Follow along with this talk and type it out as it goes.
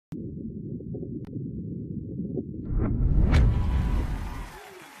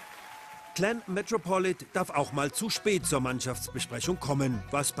Glen Metropolit darf auch mal zu spät zur Mannschaftsbesprechung kommen.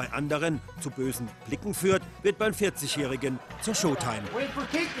 Was bei anderen zu bösen Blicken führt, wird beim 40-Jährigen zur Showtime.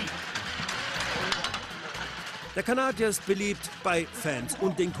 Der Kanadier ist beliebt bei Fans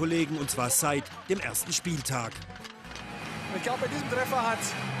und den Kollegen, und zwar seit dem ersten Spieltag. Ich glaube, bei diesem Treffer hat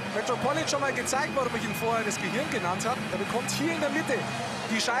Metropolit schon mal gezeigt, warum ich ihn vorher das Gehirn genannt habe. Er bekommt hier in der Mitte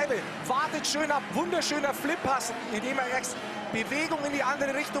die Scheibe, wartet schön ab, wunderschöner Flip-Pass, indem er erst Bewegung in die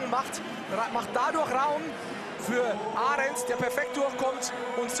andere Richtung macht dadurch Raum für Ahrens, der perfekt durchkommt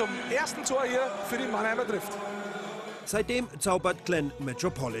und zum ersten Tor hier für den Mannheimer trifft. Seitdem zaubert Glen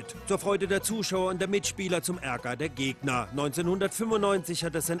Metropolit. Zur Freude der Zuschauer und der Mitspieler, zum Ärger der Gegner. 1995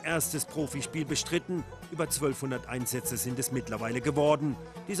 hat er sein erstes Profispiel bestritten. Über 1200 Einsätze sind es mittlerweile geworden.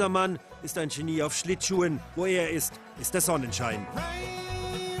 Dieser Mann ist ein Genie auf Schlittschuhen. Wo er ist der Sonnenschein.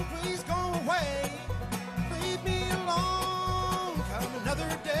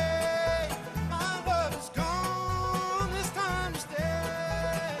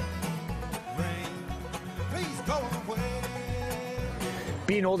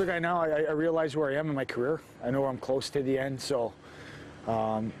 Being an older guy now, I realize where I am in my career. I know I'm close to the end, so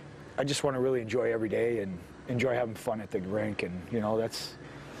I just want to really enjoy every day and enjoy having fun at the rink. And you know, that's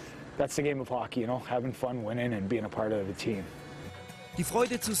the game of hockey. You know, having fun, winning, and being a part of the team. Die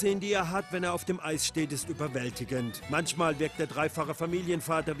Freude zu sehen, die er hat, wenn er auf dem Eis steht, ist überwältigend. Manchmal wirkt der dreifache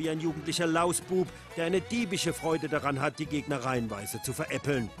Familienvater wie ein jugendlicher Lausbub, der eine diebische Freude daran hat, die Gegner reihenweise zu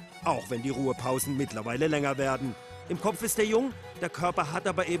veräppeln. Auch wenn die Ruhepausen mittlerweile länger werden. Im Kopf ist er jung, der Körper hat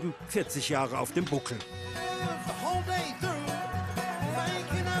aber eben 40 Jahre auf dem Buckel.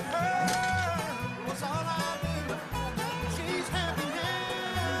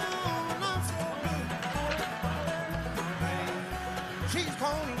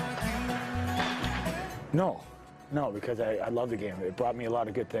 No, because I love the game. It brought me a lot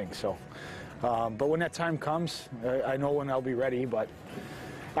of good things. So, but when that time comes, I know when I'll be ready. But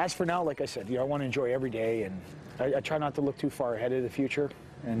as for now, like I said, you know, I want to enjoy every day, and I try not to look too far ahead of the future,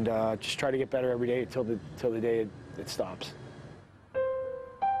 and just try to get better every day till the day it stops.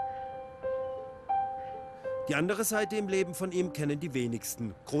 Die andere Seite im Leben von ihm kennen die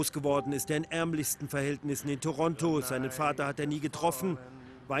wenigsten. Groß geworden ist er in ärmlichsten Verhältnissen in Toronto. Seinen Vater hat er nie getroffen.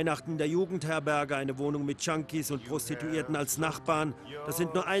 Weihnachten in der Jugendherberge, eine Wohnung mit Junkies und Prostituierten als Nachbarn. Das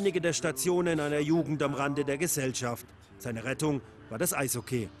sind nur einige der Stationen einer Jugend am Rande der Gesellschaft. Seine Rettung war das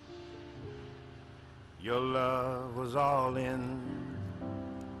Eishockey. Your love was all in,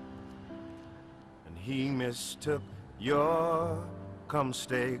 and he mistook your come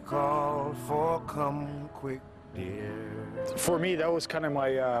stay call for come quick, dear. For me, that was kind of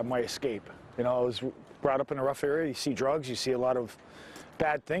my escape. You know, I was brought up in a rough area. You see drugs, you see a lot of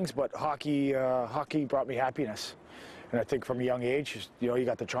bad things, but hockey brought me happiness. And I think from a young age, you know, you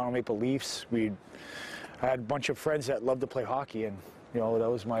got the Toronto Maple Leafs. I had a bunch of friends that loved to play hockey, and you know, that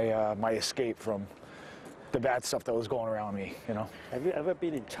was my escape from the bad stuff that was going around me, you know. Have you ever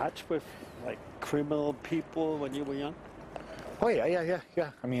been in touch with like criminal people when you were young? Oh yeah.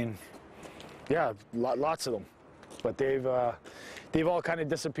 I mean, yeah, lots of them, but they've all kind of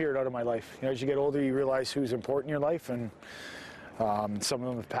disappeared out of my life. You know, as you get older, you realize who's important in your life, and some of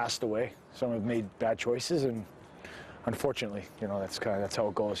them have passed away. Some have made bad choices, and unfortunately, you know, that's how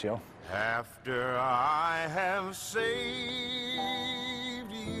it goes, you know. After I have saved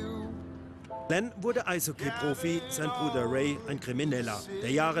you. Glen wurde Eishockey-Profi, sein Bruder Ray ein Krimineller,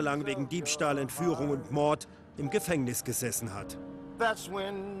 der jahrelang wegen Diebstahl, Entführung und Mord im Gefängnis gesessen hat. That's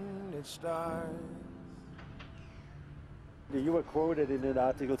when it starts. You were quoted in an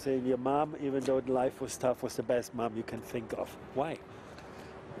article saying your mom, even though life was tough, was the best mom you can think of. Why?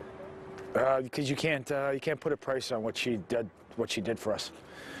 Because you can't put a price on what she did for us.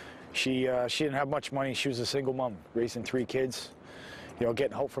 She didn't have much money. She was a single mom, raising 3 kids. You know,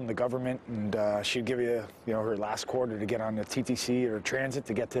 getting help from the government, and she'd give you know, her last quarter to get on the TTC or transit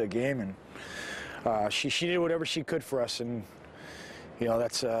to get to a game, and she did whatever she could for us, and you know,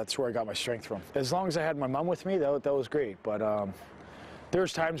 that's where I got my strength from. As long as I had my mom with me, that was great. But there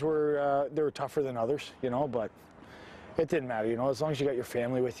was times where they were tougher than others, you know, but it didn't matter, you know, as long as you got your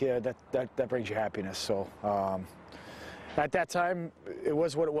family with you, that brings you happiness. So at that time, it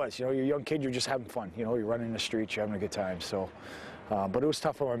was what it was. You know, you're a young kid, you're just having fun. You know, you're running the streets, you're having a good time. So. But it was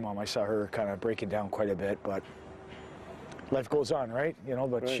tough for my mom. I saw her kind of breaking down quite a bit, but life goes on, right? You know,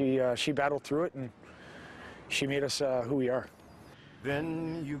 but right. She battled through it, and she made us who we are.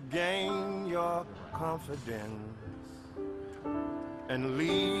 Then you gain your confidence and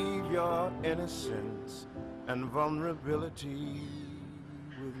leave your innocence and vulnerability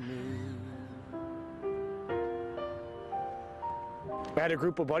with me. had a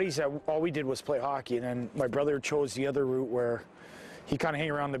group of buddies that all we did was play hockey, and then my brother chose the other route where he kind of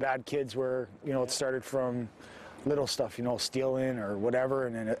hang around the bad kids, where, you know, it started from little stuff, you know, stealing or whatever,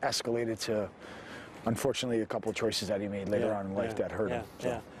 and then it escalated to, unfortunately, a couple of choices that he made later on in life that hurt him. So.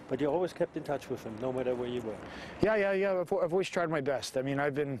 Yeah. But you always kept in touch with him, no matter where you were. Yeah. I've always tried my best. I mean,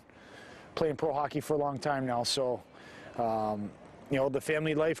 I've been playing pro hockey for a long time now, so, you know, the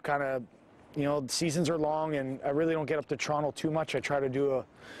family life kind of, you know, the seasons are long, and I really don't get up to Toronto too much. I try to do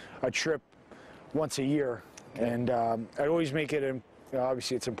a trip once a year, and I always make it, you know,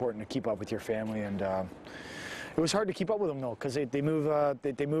 obviously it's important to keep up with your family, and it was hard to keep up with them, though, because they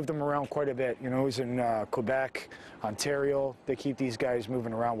move them around quite a bit. You know, it was in Quebec, Ontario. They keep these guys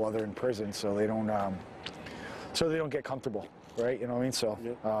moving around while they're in prison, so they don't get comfortable, right? You know what I mean? So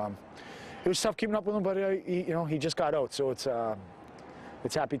it was tough keeping up with him, but you know, he just got out, so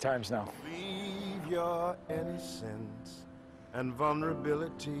it's happy times now. Leave your innocence and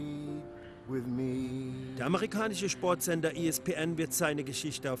vulnerability with me. Der amerikanische Sportsender ESPN wird seine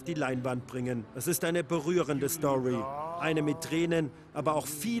Geschichte auf die Leinwand bringen. Es ist eine berührende Story. Eine mit Tränen, aber auch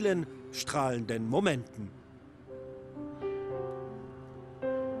vielen strahlenden Momenten.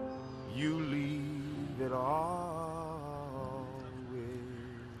 You leave it all